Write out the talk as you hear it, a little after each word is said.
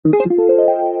This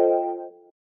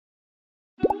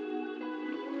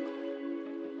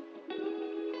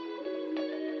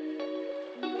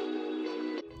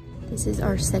is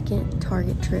our second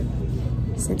Target trip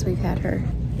since we've had her.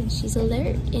 And she's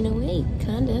alert in a way,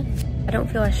 kinda. I don't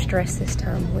feel as stressed this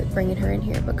time with bringing her in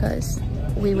here because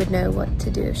we would know what to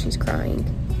do if she's crying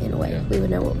in a way. We would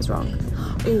know what was wrong.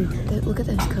 Ooh, look at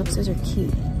those cups, those are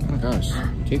cute. Oh my gosh,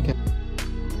 cute cat.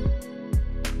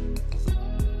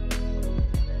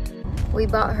 We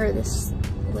bought her this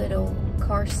little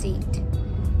car seat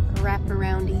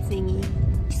wrap-aroundy thingy.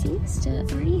 She seems to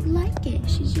already like it.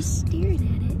 She's just staring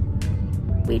at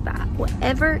it. We buy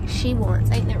whatever she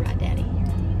wants. Ain't that right, Daddy?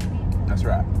 That's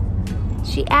right.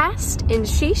 She asked and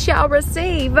she shall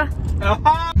receive.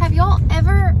 Have y'all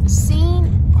ever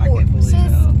seen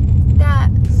horses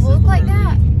that look like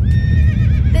that?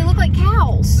 They look like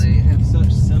cows. They have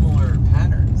such similar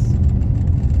patterns.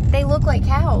 They look like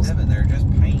cows. Devin, they're just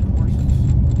paint horses.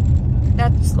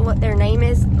 That's what their name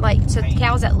is? Like, so Paint.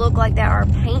 cows that look like that are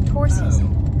paint horses? No,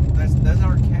 those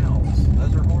aren't cows.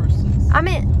 Those are horses. I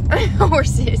meant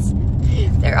horses.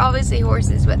 They're obviously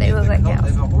horses, but they look like cows.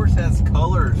 If a horse has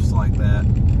colors like that,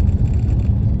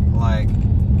 like,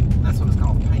 that's what it's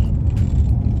called, paint.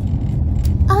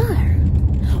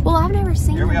 Oh. Well, I've never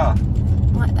seen Here we are.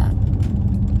 like that.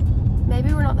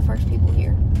 Maybe we're not the first people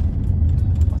here.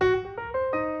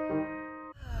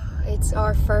 It's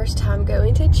our first time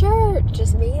going to church.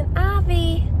 Just me and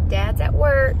Ivy. Dad's at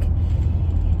work.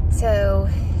 So,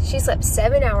 she slept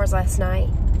 7 hours last night.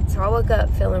 So I woke up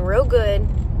feeling real good.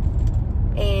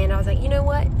 And I was like, you know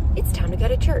what? It's time to go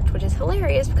to church, which is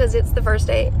hilarious because it's the first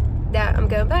day that I'm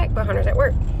going back, but Hunter's at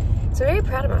work. So very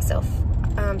proud of myself.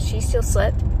 She still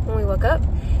slept when we woke up.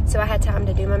 So I had time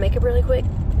to do my makeup really quick.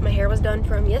 My hair was done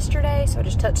from yesterday, so I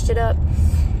just touched it up.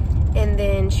 And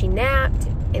then she napped.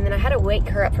 And then I had to wake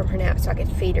her up from her nap so I could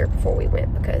feed her before we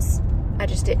went because I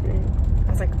just didn't.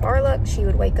 I was like, our luck, she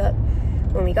would wake up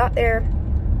when we got there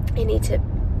and need to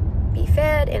be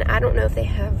fed. And I don't know if they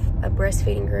have a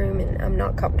breastfeeding room, and I'm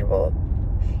not comfortable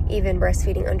even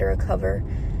breastfeeding under a cover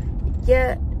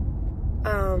yet.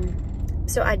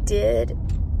 So I did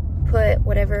put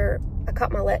whatever, I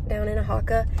caught my letdown in a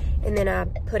haka and then I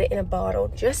put it in a bottle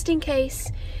just in case.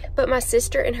 But my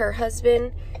sister and her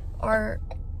husband are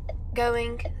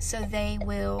going, so they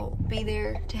will be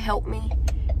there to help me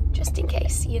just in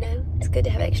case, you know. It's good to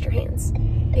have extra hands.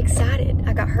 Excited.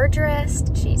 I got her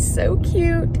dressed. She's so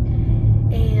cute.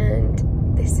 And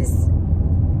this is,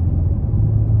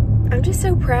 I'm just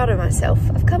so proud of myself.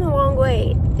 I've come a long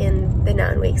way in the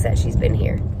 9 weeks that she's been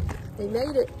here. They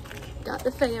made it. Got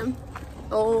the fam.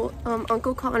 Old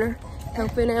Uncle Connor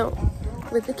helping out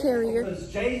with the carrier.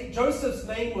 Joseph's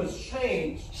name was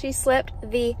changed. She slept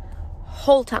the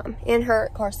whole time in her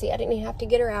car seat. I didn't even have to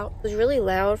get her out. It was really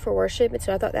loud for worship, and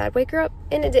so I thought that'd wake her up,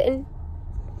 and it didn't.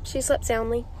 She slept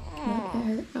soundly. Look at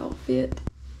her outfit.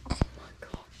 Oh my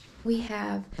gosh. We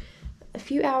have a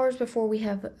few hours before we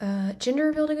have a gender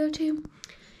reveal to go to.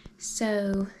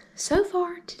 So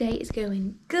far today is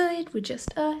going good with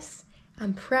just us.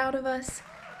 I'm proud of us.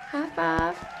 High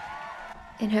five.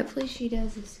 And hopefully she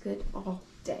does this good all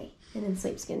day and then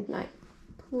sleeps again tonight.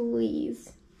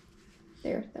 Please.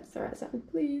 There, that's the right side.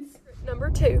 Please. Number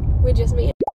 2 with just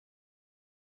me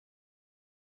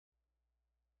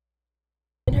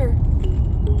and her.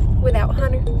 Without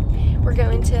Hunter. We're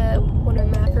going to one of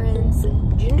my friends'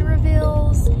 gender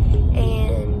reveals,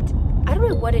 and I don't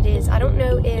know what it is. I don't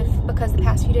know if because the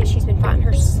past few days she's been fighting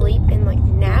her sleep and like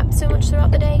nap so much throughout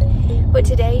the day, but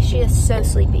today she is so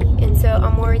sleepy, and so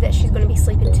I'm worried that she's going to be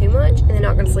sleeping too much and then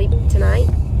not going to sleep tonight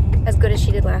as good as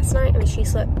she did last night. I mean, she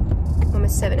slept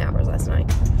almost 7 hours last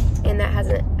night, and that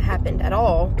hasn't happened at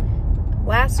all.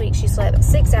 Last week she slept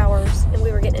 6 hours and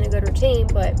we were getting in a good routine,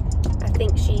 but I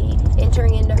think she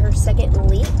entering into her second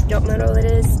leap. Don't know what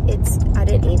it is. I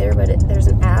didn't either, but there's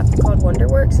an app called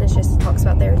Wonderworks, and it just talks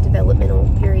about their developmental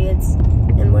periods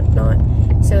and whatnot.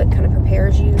 So it kind of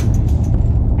prepares you.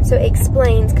 So it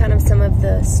explains kind of some of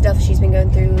the stuff she's been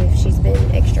going through, if she's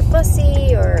been extra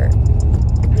fussy or,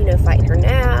 you know, fighting her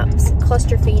naps,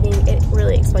 cluster feeding. It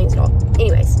really explains it all.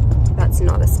 Anyways, that's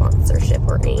not a sponsorship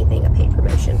or anything, a paid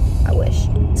promotion. I wish.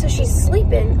 So she's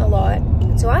sleeping a lot.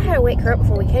 So I had to wake her up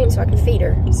before we came so I could feed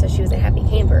her, so she was a happy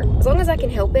camper. As long as I can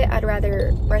help it, I'd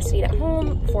rather breastfeed at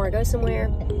home before I go somewhere.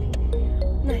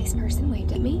 Nice person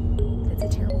waved at me.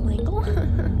 That's a terrible angle.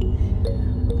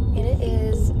 And it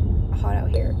is hot out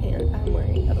here, and I'm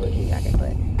wearing a blue jacket,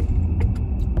 but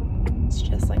it's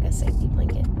just like a safety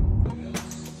blanket.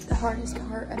 The hardest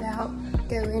part about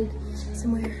going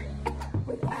somewhere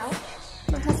without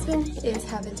my husband is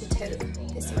having to tote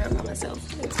this around by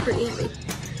myself. It's pretty heavy.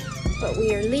 But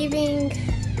we are leaving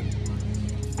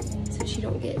so she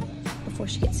don't get, before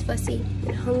she gets fussy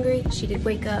and hungry. She did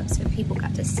wake up, so people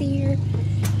got to see her.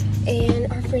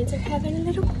 And our friends are having a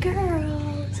little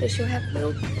girl, so she'll have a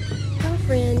little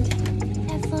girlfriend.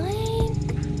 Have fun.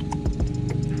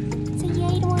 Say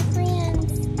yay to our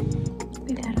friends.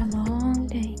 We've had a long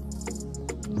day,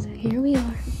 so here we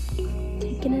are,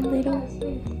 taking a little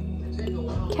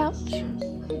couch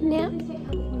nap,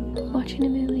 watching a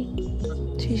movie.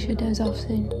 She should doze off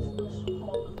soon,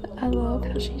 but I love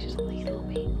how she just laid on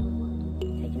me.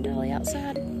 Taking Dolly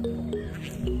outside.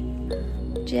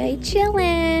 Jay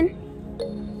chillin'.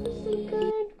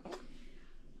 Good.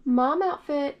 Mom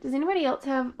outfit. Does anybody else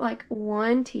have like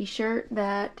one t-shirt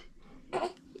that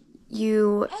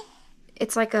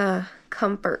it's like a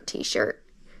comfort t-shirt?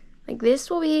 Like this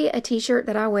will be a t-shirt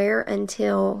that I wear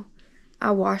until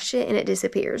I wash it and it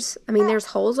disappears. I mean, there's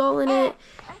holes all in it.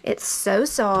 It's so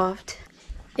soft.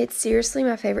 It's seriously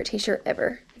my favorite t-shirt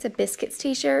ever. It's a Biscuits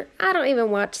t-shirt. I don't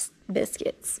even watch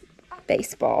Biscuits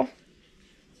baseball,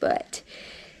 but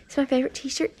it's my favorite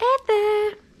t-shirt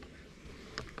ever.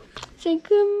 Say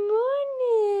good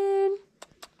morning.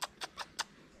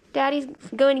 Daddy's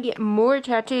going to get more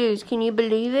tattoos. Can you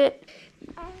believe it?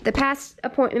 The past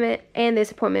appointment and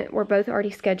this appointment were both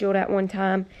already scheduled at one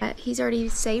time. He's already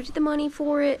saved the money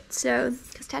for it, so,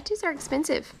 because tattoos are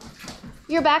expensive.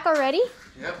 You're back already?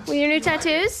 Yep. With your new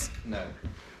tattoos? No.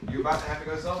 You're about to have to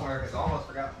go somewhere because I almost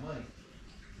forgot the money.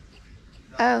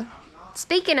 Oh.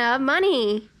 Speaking of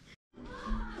money.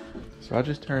 So I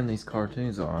just turned these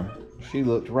cartoons on. She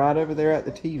looked right over there at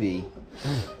the TV.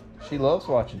 She loves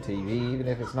watching TV, even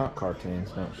if it's not cartoons,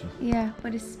 don't she? Yeah,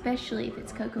 but especially if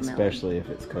it's Coco Melon. Especially if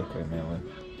it's Coco Melon.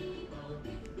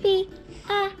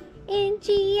 B-I-N-G-O.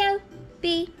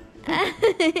 B-I-N-G-O.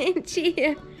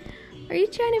 Are you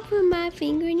trying to put my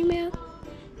finger in your mouth?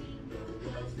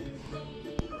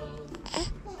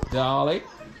 Dolly.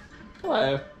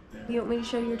 Hello. You want me to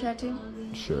show you your tattoo?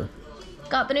 Sure.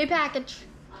 Got the new package.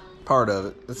 Part of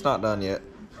it. It's not done yet.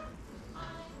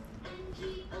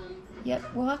 Yep,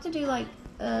 we'll have to do like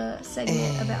a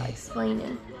segment about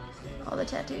explaining all the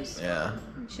tattoos. Yeah.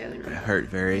 And showing It them. hurt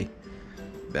very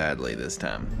badly this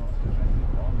time.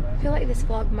 I feel like this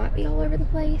vlog might be all over the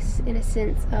place in a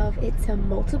sense of it's a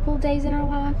multiple days in our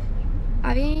life.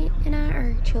 Ivey and I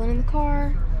are chilling in the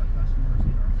car.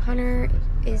 Hunter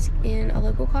is in a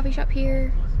local coffee shop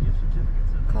here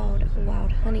called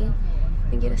Wild Honey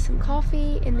and get us some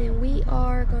coffee, and then we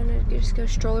are gonna just go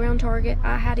stroll around Target.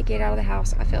 I had to get out of the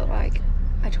house. I felt like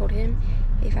I told him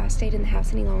if I stayed in the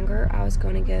house any longer I was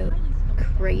gonna go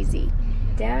crazy.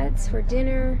 Dad's for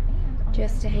dinner,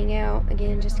 just to hang out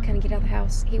again, just to kind of get out of the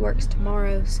house. He works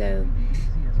tomorrow, so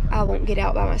I won't get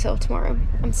out by myself tomorrow.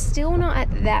 I'm still not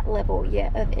at that level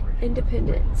yet of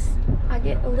independence. I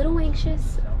get a little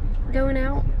anxious going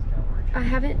out. I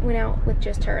haven't went out with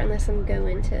just her unless I'm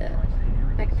going to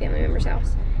like a family member's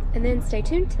house. And then stay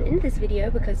tuned to the end of this video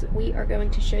because we are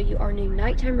going to show you our new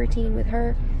nighttime routine with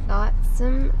her. Got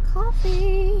some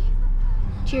coffee.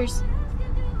 Cheers.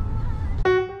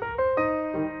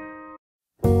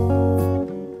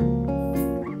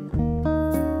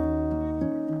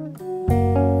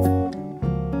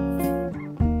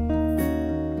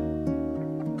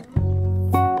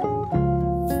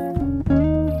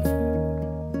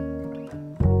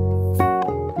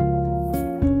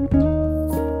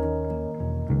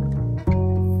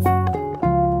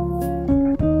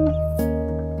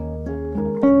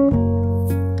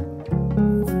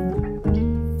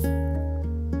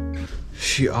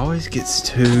 She always gets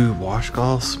 2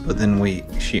 washcloths, but then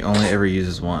she only ever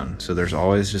uses 1. So there's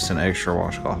always just an extra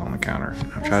washcloth on the counter.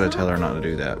 I've tried to tell her not to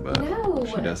do that, but no,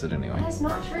 she does it anyway. That's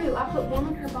not true. I put one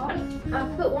on her body. I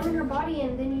put one on her body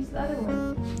and then use the other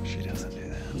one. She doesn't do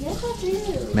that. Yes, I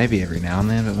do. Maybe every now and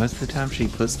then, but most of the time she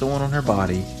puts the one on her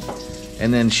body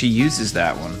and then she uses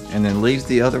that one and then leaves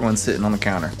the other one sitting on the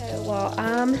counter. So while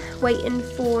I'm waiting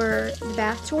for the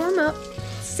bath to warm up,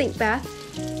 sink bath,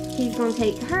 he's gonna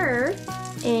take her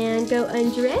and go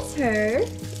undress her.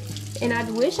 And I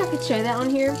wish I could show that on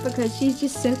here because she's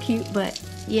just so cute, but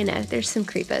you know, there's some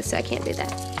creepos, so I can't do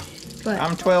that. But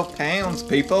I'm 12 pounds,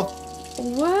 people.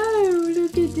 whoa,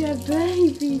 look at that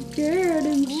baby girl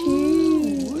and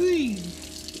cheese.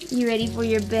 You ready for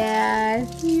your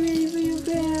bath? You ready for your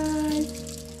bath?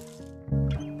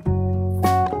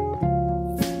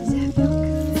 Does that feel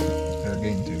good? They're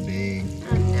getting too big.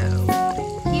 I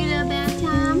know. You know bath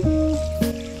time?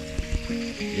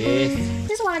 Yes.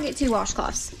 This is why I get 2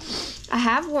 washcloths. I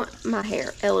have one, my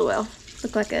hair, LOL,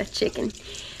 look like a chicken.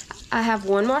 I have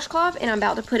 1 washcloth and I'm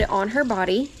about to put it on her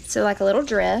body. So like a little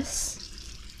dress.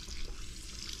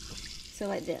 So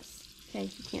like this. Okay,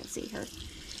 you can't see her.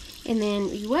 And then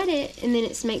you wet it, and then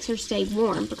it makes her stay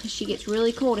warm because she gets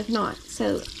really cold if not.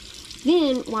 So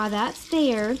then, while that's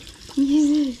there,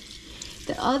 the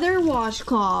other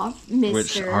washcloth, mister.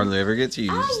 Which hardly ever gets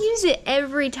used. I use it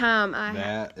every time I'm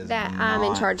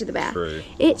in charge of the bath. True.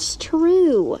 It's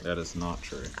true. That is not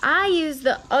true. I use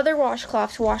the other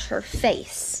washcloth to wash her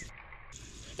face.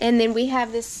 And then we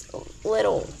have this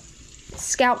little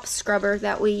scalp scrubber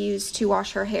that we use to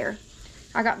wash her hair.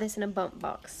 I got this in a bump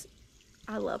box.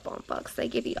 I love bump box. They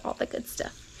give you all the good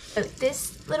stuff. So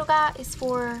this little guy is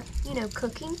for, you know,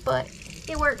 cooking, but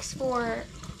it works for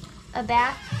a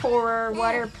bath pourer,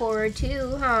 water pourer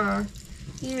too, huh?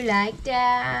 You like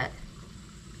that?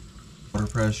 Water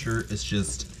pressure is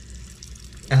just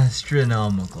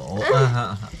astronomical.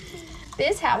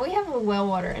 This house, we have a well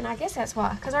water, and I guess that's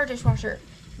why, because our dishwasher,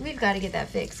 we've got to get that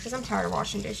fixed, because I'm tired of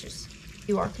washing dishes.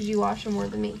 You are, because you wash them more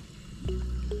than me.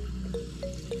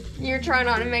 You're trying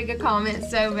not to make a comment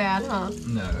so bad, huh?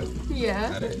 No.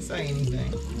 Yeah. I didn't say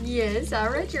anything. Yes, I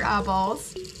read your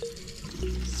eyeballs.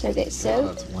 So that's so. Oh,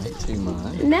 that's way too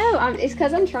much. No, it's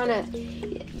because I'm trying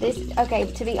to.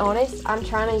 Okay, to be honest, I'm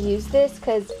trying to use this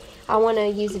because I want to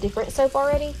use a different soap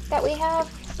already that we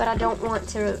have, but I don't want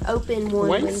to open one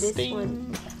when this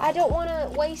one. I don't want to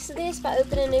waste this by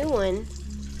opening a new one.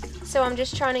 So I'm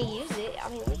just trying to use it. I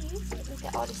mean, we use it. Look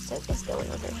at all this soap that's going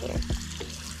on her hair.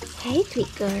 Hey,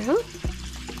 sweet girl.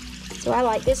 So I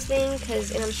like this thing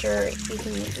because, and I'm sure you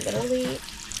can literally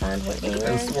find one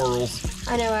anywhere. Those swirls.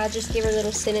 I know, I just give her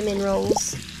little cinnamon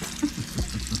rolls.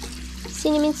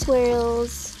 Cinnamon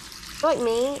swirls. Like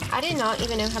me, I did not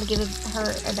even know how to give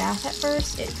her a bath at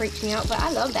first. It freaked me out, but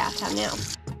I love bath time now.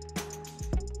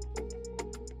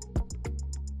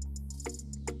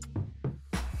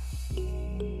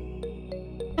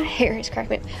 My hair is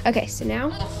cracking up. Okay, so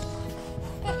now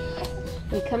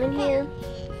we come in here.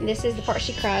 And this is the part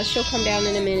she cries. She'll come down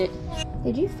in a minute.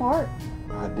 Did you fart?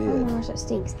 I Oh did. my gosh, that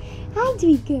stinks. Hi,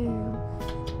 sweet girl.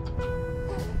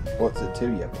 What's it to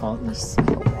you, punk? You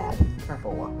smell bad.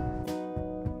 Careful.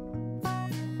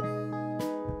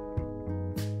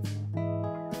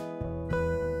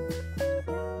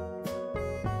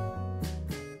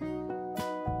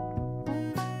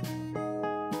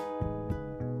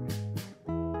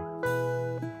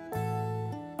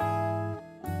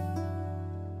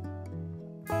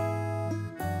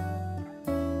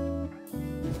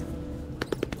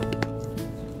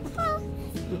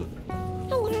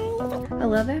 I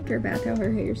love after a bath how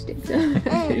her hair sticks out.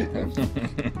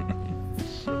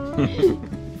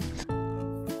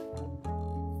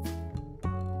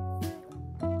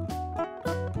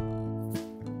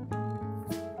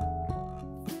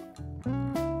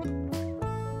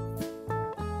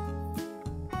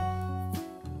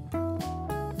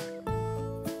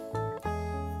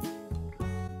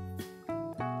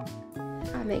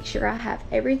 I make sure I have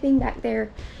everything back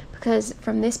there because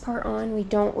from this part on we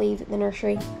don't leave the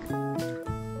nursery.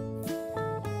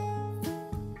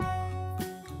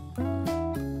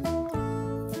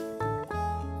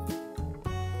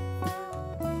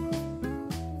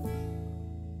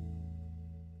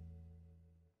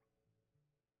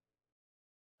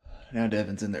 Now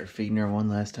Devin's in there feeding her one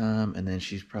last time, and then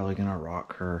she's probably gonna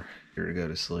rock her here to go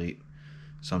to sleep.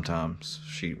 Sometimes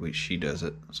she does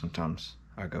it. Sometimes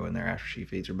I go in there after she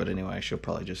feeds her. But anyway, she'll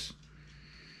probably just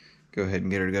go ahead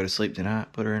and get her to go to sleep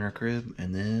tonight, put her in her crib,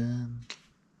 and then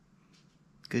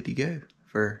good to go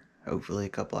for hopefully a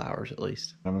couple hours at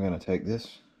least. I'm gonna take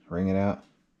this, wring it out,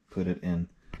 put it in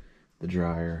the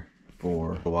dryer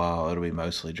for a while. It'll be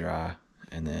mostly dry,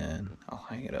 and then I'll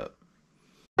hang it up.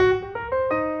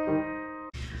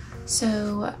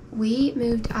 So we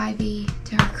moved Ivy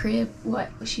to her crib,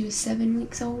 she was 7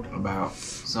 weeks old? About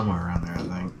somewhere around there, I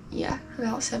think. Yeah,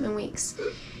 about 7 weeks.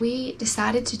 We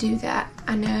decided to do that.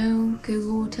 I know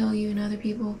Google will tell you and other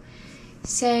people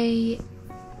say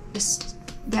just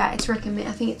that it's I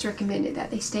think it's recommended that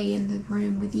they stay in the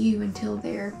room with you until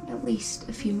they're at least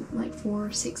a few, like 4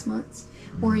 or 6 months,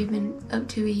 or even up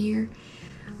to a year.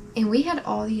 And we had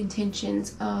all the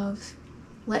intentions of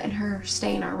letting her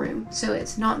stay in our room. So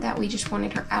it's not that we just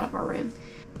wanted her out of our room.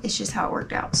 It's just how it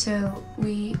worked out. So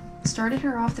we started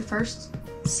her off the first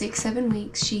 6-7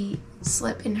 weeks. She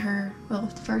slept in her, well,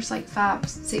 the first like 4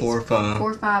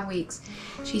 or 5 weeks.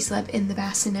 She slept in the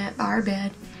bassinet by our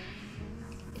bed.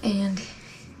 And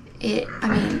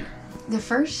those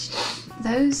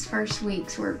first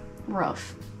weeks were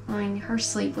rough. I mean, her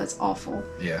sleep was awful.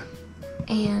 Yeah.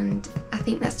 And I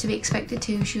think that's to be expected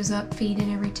too. She was up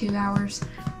feeding every 2 hours.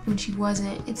 When she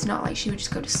wasn't, it's not like she would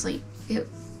just go to sleep. It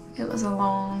was a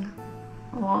long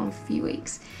few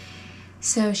weeks.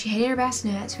 So she hated her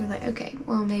bassinet, so we were like, okay,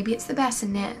 well maybe it's the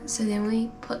bassinet. So then we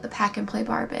put the pack and play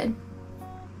by our bed.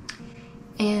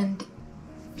 And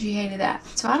she hated that.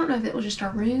 So I don't know if it was just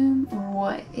our room or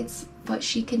what. But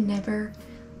she could never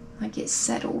like get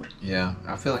settled. Yeah,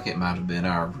 I feel like it might have been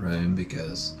our room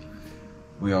because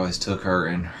we always took her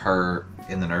in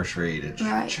the nursery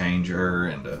to change her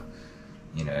and to,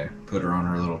 you know, put her on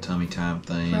her little tummy time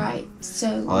thing. Right.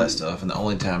 So all that stuff. And the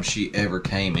only time she ever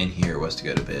came in here was to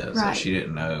go to bed. Right. So she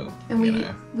didn't know. And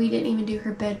we didn't even do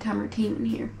her bedtime routine in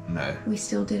here. No. We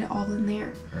still did it all in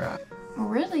there. Right. Well,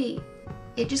 really,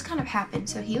 it just kind of happened.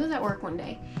 So he was at work one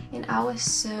day, and I was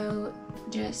so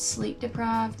just sleep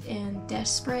deprived and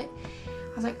desperate.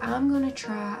 I was like, I'm gonna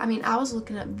try. I mean, I was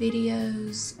looking up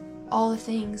videos, all the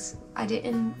things.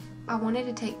 I wanted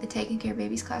to take the Taking Care of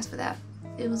Babies class, but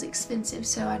it was expensive,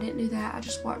 so I didn't do that. I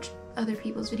just watched other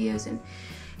people's videos and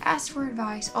asked for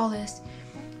advice, all this.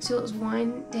 So it was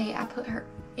one day I put her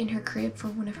in her crib for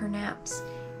one of her naps,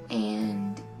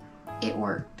 and it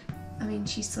worked. I mean,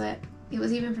 she slept. It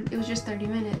was just 30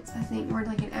 minutes, I think, more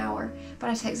like an hour. But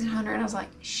I texted Hunter and I was like,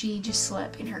 she just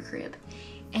slept in her crib.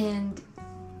 And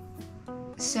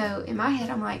so in my head,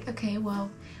 I'm like, okay, well,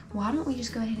 why don't we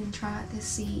just go ahead and try it to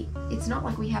see? It's not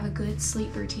like we have a good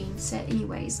sleep routine set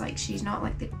anyways. Like it's not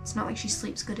like she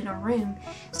sleeps good in our room.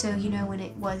 So, you know, when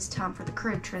it was time for the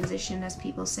crib transition, as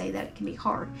people say that it can be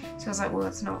hard. So I was like, well,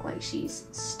 it's not like she's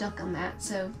stuck on that.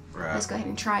 So let's go ahead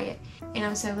and try it. And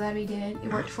I'm so glad we did.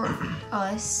 It worked for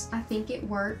us. I think it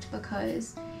worked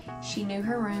because she knew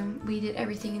her room. We did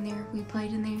everything in there. We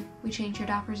played in there. We changed her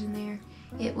diapers in there.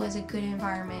 It was a good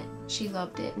environment. She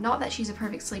loved it. Not that she's a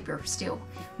perfect sleeper still,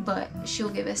 but she'll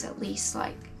give us at least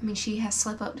she has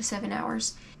slept up to 7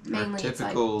 hours. Mainly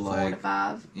typical, it's like 4 to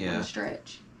 5 on a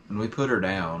stretch. When we put her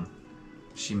down,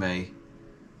 she may,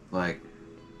 I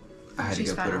had to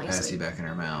go put her passy back in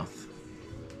her mouth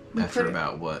after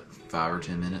about, 5 or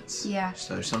 10 minutes? Yeah.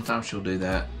 So sometimes she'll do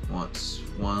that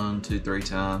 1, 2, 3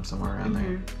 times, somewhere around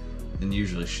there. And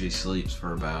usually she sleeps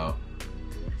for about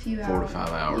 4 to 5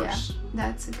 hours. Yeah,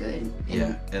 that's a good.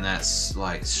 And that's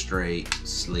like straight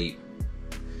sleep.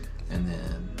 And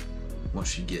then once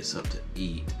she gets up to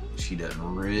eat, she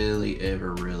doesn't really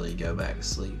ever really go back to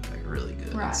sleep really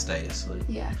good and stay asleep.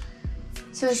 Yeah.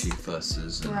 So she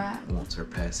fusses and wants her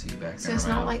passy back in her mouth. So it's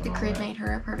not like the crib made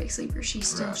her a perfect sleeper. She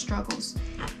still struggles.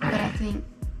 But I think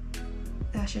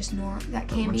that's just normal. That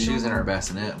can be normal. When she was in her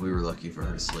bassinet, we were lucky for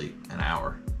her to sleep an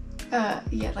hour.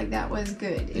 Yeah, that was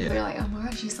good. We were like, oh my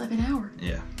gosh, she slept an hour.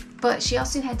 Yeah. But she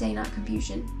also had day-night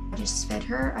confusion. I just fed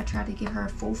her. I tried to give her a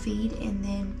full feed, and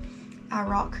then I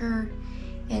rock her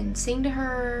and sing to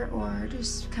her, or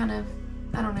just kind of,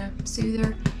 I don't know, soothe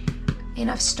her. And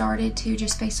I've started to,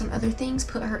 just based on other things,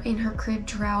 put her in her crib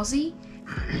drowsy.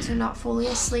 So not fully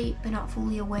asleep, but not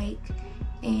fully awake.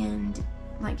 And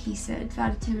like he said,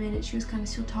 5 to 10 minutes, she was kind of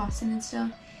still tossing and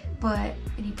stuff.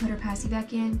 And he put her passy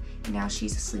back in, and now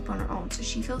she's asleep on her own. So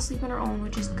she fell asleep on her own,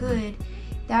 which is good.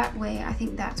 That way, I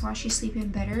think that's why she's sleeping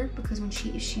better, because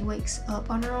if she wakes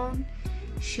up on her own,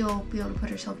 she'll be able to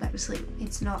put herself back to sleep.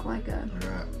 It's not like a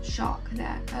shock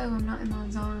that, oh, I'm not in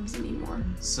mom's arms anymore.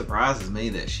 It surprises me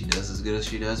that she does as good as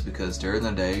she does, because during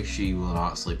the day, she will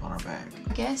not sleep on her back.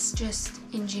 I guess just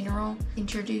in general,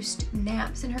 introduced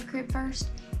naps in her crib first.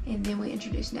 And then we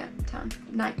introduced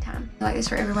nighttime. Like this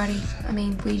for everybody. I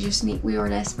mean, we were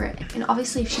desperate. And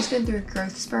obviously if she's been through a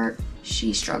growth spurt,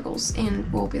 she struggles.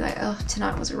 And we'll be like, oh,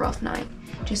 tonight was a rough night.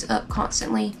 Just up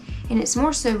constantly. And it's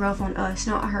more so rough on us,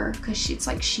 not her. Because it's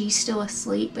like she's still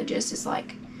asleep, but just is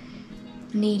like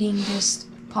needing just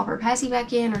pop her passy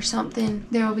back in or something.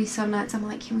 There will be some nights I'm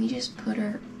like, can we just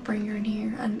bring her in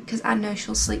here? Because I know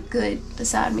she'll sleep good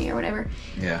beside me or whatever.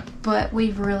 Yeah. But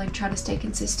we've really tried to stay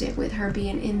consistent with her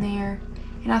being in there.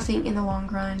 And I think in the long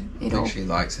run, I think she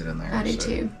likes it in there. I do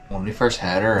too. When we first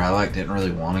had her, I didn't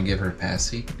really want to give her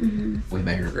passy. We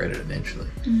may regret it eventually.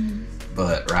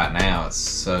 But right now,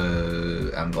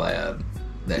 I'm glad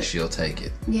that she'll take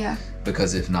it. Yeah.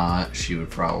 Because if not, she would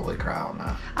probably cry all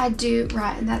night. I do,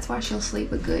 and that's why she'll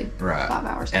sleep a good 5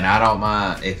 hours. And I don't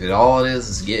mind if all it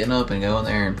is getting up and going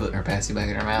there and putting her passy back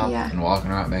in her mouth and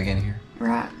walking right back in here.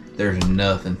 Right. There's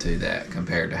nothing to that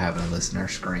compared to having to listen to her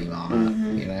scream all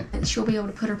night, you know? And she'll be able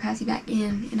to put her passy back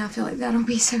in, and I feel like that'll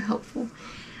be so helpful.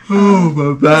 Oh,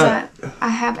 my back. I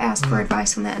have asked for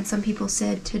advice on that, and some people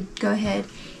said to go ahead,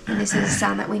 and this is a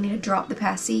sign that we need to drop the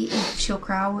passy if she'll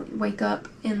cry, wake up,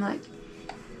 and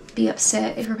be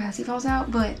upset if her passy falls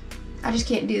out. But I just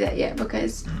can't do that yet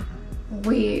because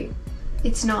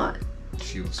it's not.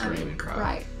 She will scream and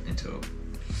cry until.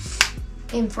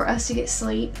 And for us to get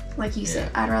sleep, like you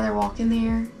said, I'd rather walk in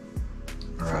there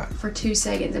Right. for 2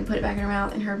 seconds and put it back in her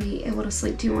mouth and her be able to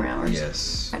sleep 2 more hours.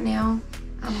 Yes. Right now,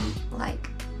 I'm like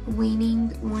weaning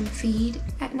 1 feed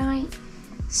at night.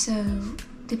 So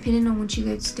depending on when she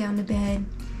goes down to bed,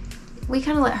 we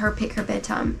kind of let her pick her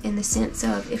bedtime in the sense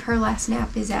of if her last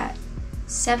nap is at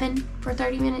 7 for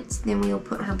 30 minutes, then we'll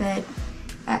put her bed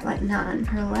at like 9.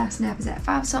 Her last nap is at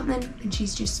 5 something, and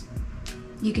she's just,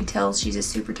 you can tell she's just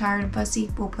super tired and fussy.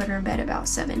 We'll put her in bed about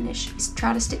 7-ish.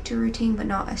 Try to stick to a routine, but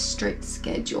not a strict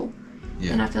schedule.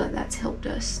 Yeah. And I feel like that's helped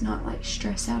us not like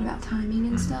stress out about timing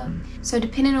and stuff. So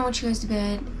depending on when she goes to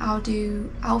bed,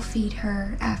 I'll feed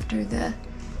her after the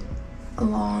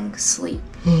long sleep.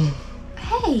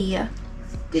 Hey,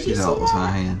 did you see That was my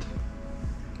that? hand.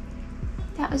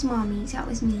 That was mommy's. That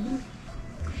was me.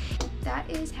 That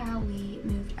is how we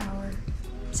moved our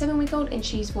 7-week-old, and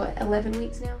she's what, 11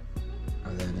 weeks now?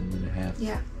 11 and a half.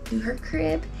 Yeah. To her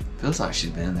crib. Feels like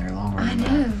she's been there longer I than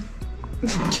know.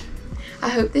 that. I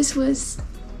hope this was,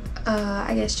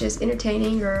 I guess, just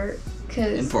entertaining or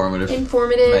Informative.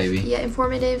 Informative. Maybe. Yeah,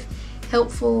 informative,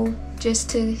 helpful, just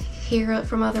to hear it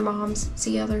from other moms,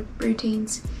 see other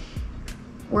routines.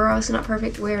 We're also not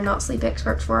perfect. We're not sleep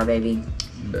experts for our baby.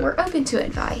 But- We're open to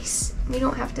advice. We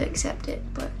don't have to accept it,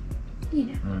 but you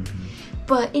know. Mm-hmm.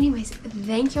 But anyways,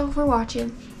 thank y'all for watching.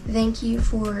 Thank you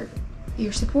for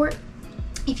your support.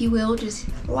 If you will, just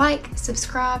like,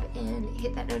 subscribe, and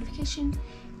hit that notification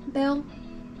bell.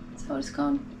 That's what it's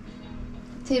called.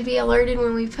 To be alerted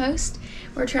when we post.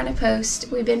 We're trying to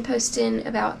post. We've been posting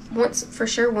about once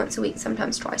a week,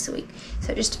 sometimes twice a week.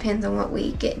 So it just depends on what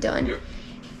we get done. Yep.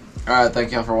 Alright,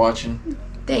 thank y'all for watching.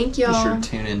 Thank Be sure y'all. to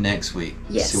tune in next week.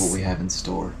 Yes. See what we have in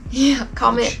store. Yeah,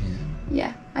 comment. Yeah.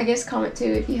 Yeah, I guess comment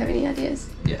too if you have any ideas.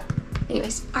 Yeah.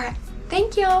 Anyways, alright.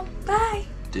 Thank y'all. Bye.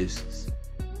 Deuces.